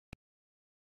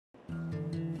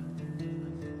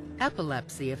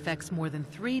Epilepsy affects more than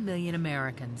 3 million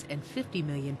Americans and 50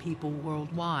 million people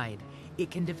worldwide.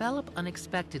 It can develop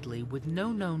unexpectedly with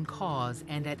no known cause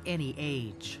and at any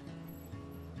age.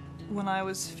 When I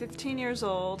was 15 years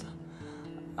old,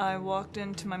 I walked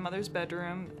into my mother's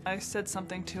bedroom. I said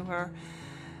something to her,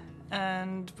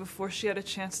 and before she had a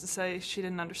chance to say she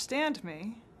didn't understand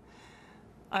me,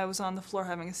 I was on the floor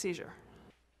having a seizure.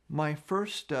 My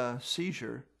first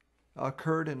seizure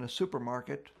occurred in a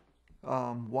supermarket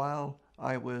while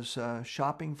I was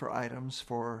shopping for items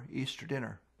for Easter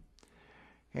dinner.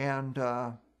 And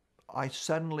I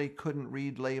suddenly couldn't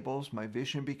read labels. My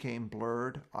vision became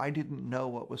blurred. I didn't know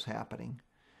what was happening.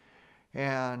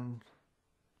 And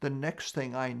the next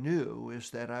thing I knew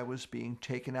is that I was being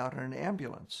taken out in an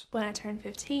ambulance. When I turned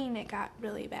 15, it got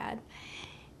really bad.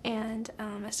 And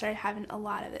I started having a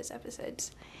lot of those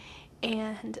episodes.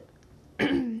 And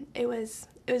it was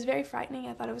very frightening.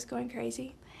 I thought I was going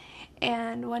crazy.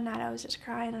 And one night I was just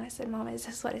crying and I said, "Mom, is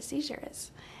this what a seizure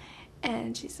is?"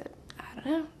 And she said, "I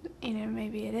don't know,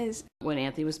 maybe it is." When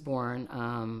Anthony was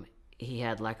born, he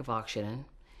had lack of oxygen,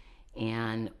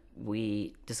 and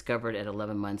we discovered at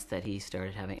 11 months that he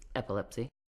started having epilepsy.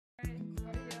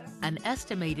 An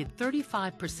estimated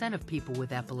 35% of people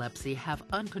with epilepsy have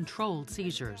uncontrolled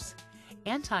seizures.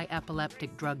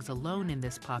 Anti-epileptic drugs alone in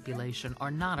this population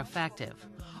are not effective.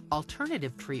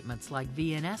 Alternative treatments like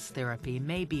VNS therapy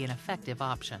may be an effective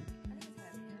option.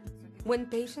 When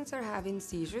patients are having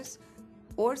seizures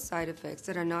or side effects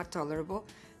that are not tolerable,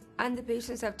 and the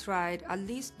patients have tried at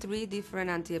least 3 different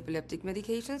anti-epileptic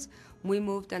medications, we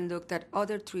moved and looked at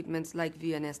other treatments like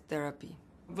VNS therapy.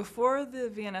 Before the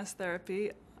VNS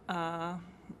therapy,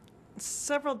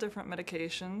 several different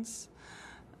medications,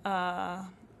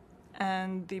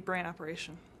 and the brain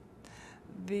operation.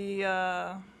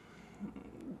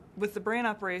 With the brain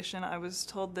operation, I was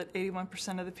told that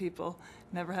 81% of the people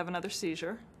never have another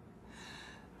seizure.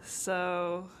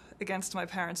 So, against my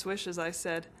parents' wishes, I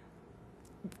said,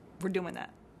 "We're doing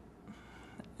that."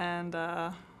 And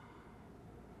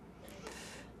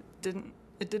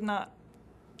it did not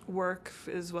work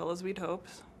as well as we'd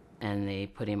hoped. And they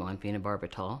put him on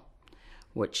phenobarbital,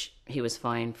 which he was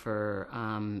fine for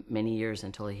many years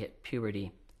until he hit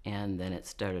puberty, and then it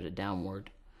started a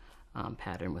downward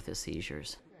pattern with his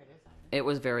seizures. It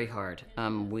was very hard.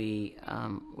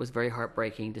 It was very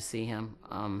heartbreaking to see him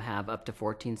have up to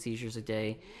 14 seizures a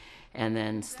day, and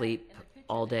then sleep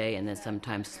all day, and then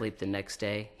sometimes sleep the next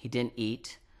day. He didn't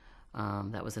eat.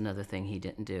 That was another thing he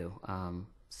didn't do.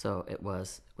 So it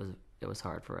was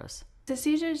hard for us. The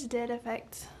seizures did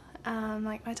affect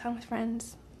like my time with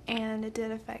friends, and it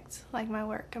did affect like my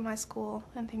work and my school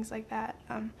and things like that,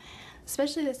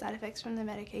 especially the side effects from the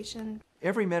medication.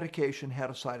 Every medication had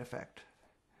a side effect.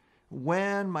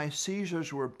 When my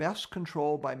seizures were best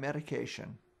controlled by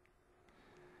medication,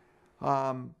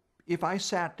 if I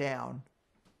sat down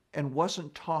and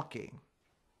wasn't talking,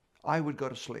 I would go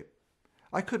to sleep.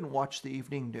 I couldn't watch the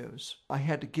evening news. I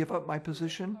had to give up my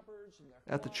position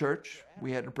at the church.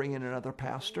 We had to bring in another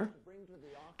pastor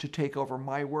to take over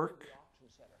my work.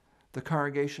 The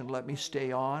congregation let me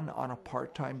stay on a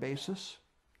part-time basis.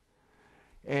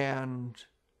 And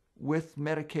with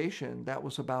medication, that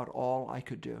was about all I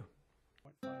could do.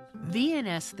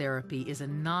 VNS therapy is a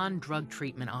non-drug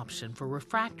treatment option for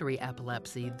refractory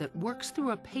epilepsy that works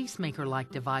through a pacemaker-like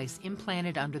device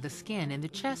implanted under the skin in the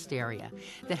chest area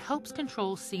that helps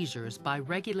control seizures by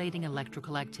regulating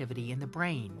electrical activity in the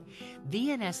brain.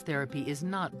 VNS therapy is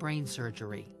not brain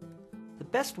surgery. The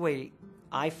best way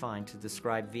I find to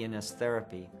describe VNS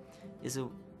therapy is a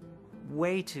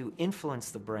way to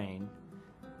influence the brain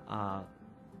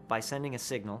by sending a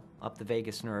signal up the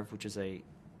vagus nerve, which is a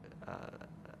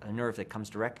nerve that comes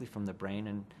directly from the brain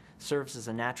and serves as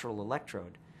a natural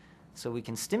electrode. So we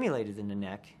can stimulate it in the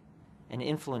neck and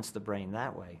influence the brain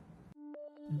that way.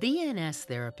 VNS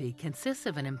therapy consists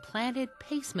of an implanted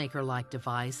pacemaker-like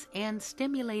device and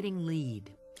stimulating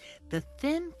lead. The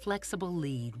thin, flexible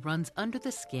lead runs under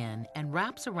the skin and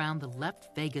wraps around the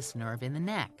left vagus nerve in the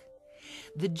neck.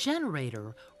 The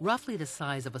generator, roughly the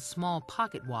size of a small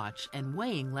pocket watch and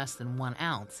weighing less than 1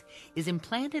 ounce, is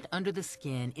implanted under the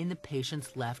skin in the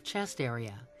patient's left chest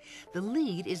area. The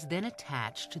lead is then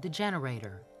attached to the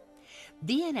generator.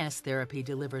 VNS therapy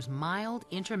delivers mild,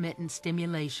 intermittent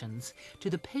stimulations to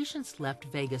the patient's left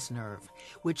vagus nerve,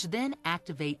 which then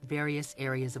activate various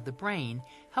areas of the brain,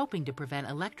 helping to prevent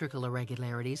electrical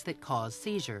irregularities that cause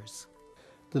seizures.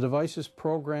 The device is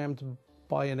programmed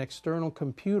by an external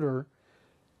computer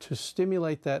to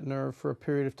stimulate that nerve for a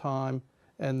period of time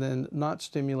and then not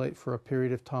stimulate for a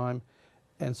period of time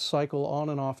and cycle on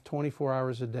and off 24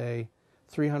 hours a day,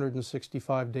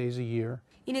 365 days a year.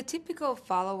 In a typical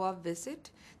follow-up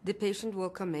visit, the patient will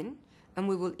come in and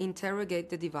we will interrogate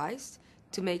the device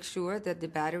to make sure that the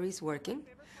battery is working.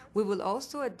 We will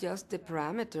also adjust the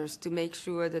parameters to make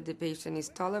sure that the patient is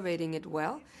tolerating it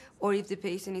well, or if the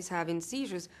patient is having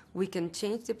seizures, we can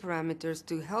change the parameters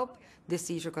to help the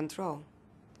seizure control.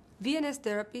 VNS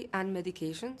therapy and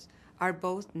medications are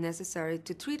both necessary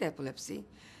to treat epilepsy.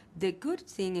 The good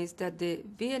thing is that the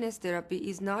VNS therapy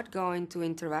is not going to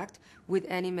interact with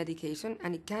any medication,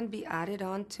 and it can be added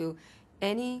on to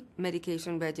any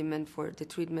medication regimen for the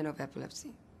treatment of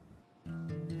epilepsy.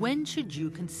 When should you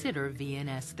consider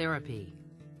VNS therapy?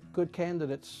 Good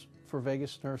candidates for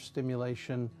vagus nerve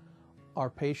stimulation are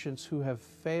patients who have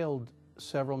failed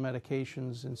several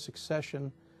medications in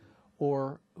succession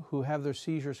or who have their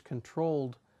seizures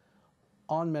controlled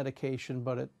on medication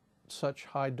but at such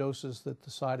high doses that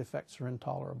the side effects are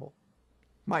intolerable.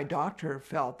 My doctor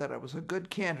felt that I was a good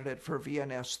candidate for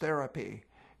VNS therapy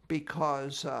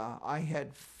because I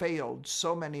had failed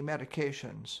so many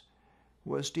medications,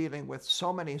 was dealing with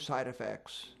so many side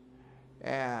effects,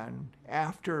 and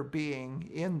after being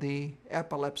in the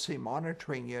epilepsy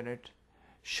monitoring unit,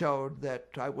 showed that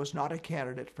I was not a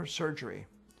candidate for surgery.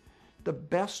 The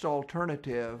best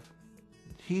alternative,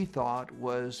 he thought,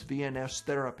 was VNS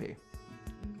therapy.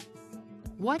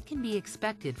 What can be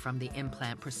expected from the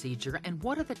implant procedure, and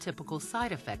what are the typical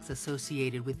side effects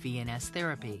associated with VNS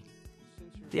therapy?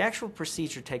 The actual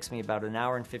procedure takes me about an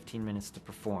hour and 15 minutes to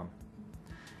perform.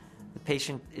 The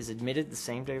patient is admitted the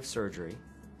same day of surgery,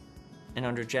 and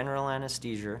under general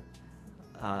anesthesia,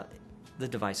 the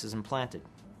device is implanted.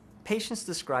 Patients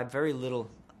describe very little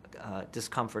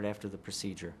discomfort after the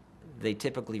procedure. They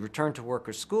typically return to work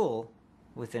or school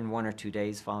within 1 or 2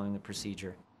 days following the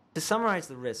procedure. To summarize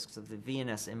the risks of the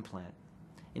VNS implant,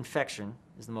 infection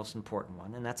is the most important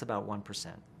one, and that's about 1%.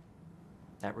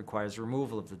 That requires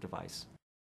removal of the device.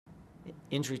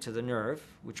 Injury to the nerve,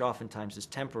 which oftentimes is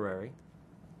temporary,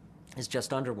 is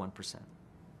just under 1%.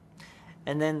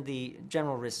 And then the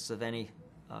general risks of any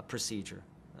procedure,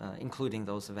 including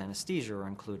those of anesthesia, are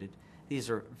included. These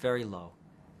are very low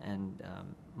and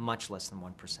much less than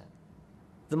 1%.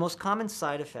 The most common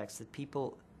side effects that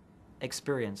people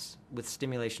experience with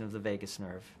stimulation of the vagus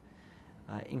nerve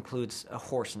includes a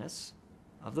hoarseness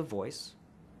of the voice,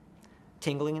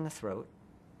 tingling in the throat,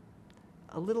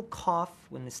 a little cough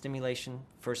when the stimulation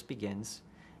first begins,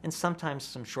 and sometimes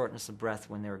some shortness of breath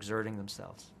when they're exerting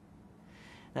themselves.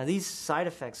 Now, these side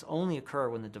effects only occur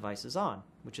when the device is on,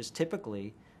 which is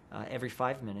typically every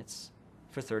 5 minutes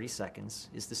for 30 seconds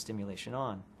is the stimulation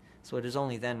on. So it is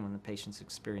only then when the patients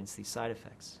experience these side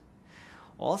effects.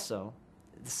 Also,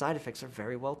 the side effects are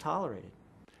very well tolerated.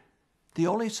 The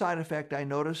only side effect I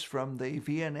noticed from the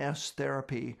VNS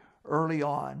therapy early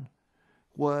on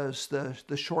was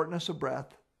the shortness of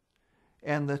breath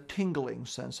and the tingling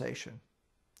sensation.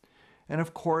 And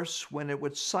of course, when it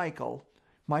would cycle,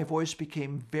 my voice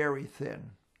became very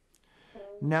thin.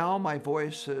 Now my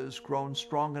voice has grown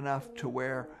strong enough to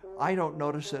where I don't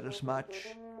notice it as much,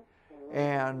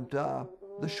 and the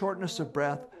shortness of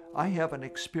breath I haven't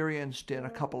experienced in a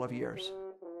couple of years.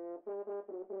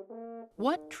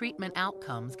 What treatment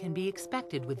outcomes can be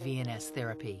expected with VNS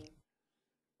therapy?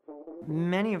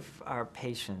 Many of our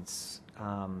patients,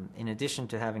 in addition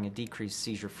to having a decreased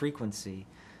seizure frequency,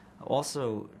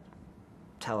 also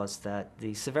tell us that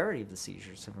the severity of the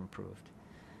seizures have improved.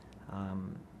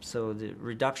 So the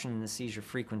reduction in the seizure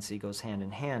frequency goes hand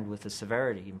in hand with the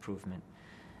severity improvement,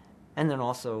 and then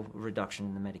also reduction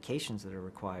in the medications that are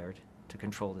required to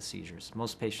control the seizures.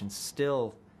 Most patients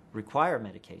still require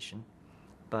medication,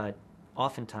 but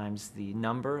oftentimes the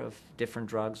number of different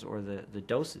drugs or the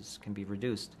doses can be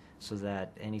reduced so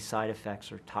that any side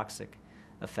effects or toxic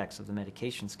effects of the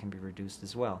medications can be reduced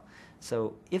as well.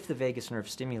 So if the vagus nerve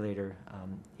stimulator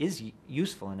is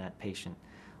useful in that patient,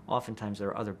 oftentimes there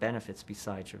are other benefits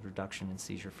besides a reduction in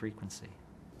seizure frequency.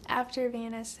 After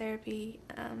VNS therapy,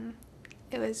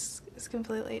 it was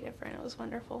completely different. It was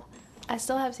wonderful. I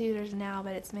still have seizures now,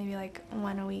 but it's maybe like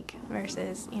 1 a week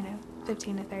versus,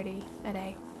 15 to 30 a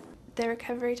day. The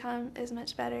recovery time is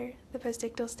much better, the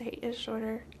postictal state is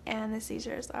shorter, and the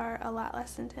seizures are a lot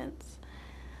less intense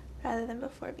rather than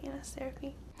before VNS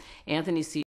therapy. Anthony's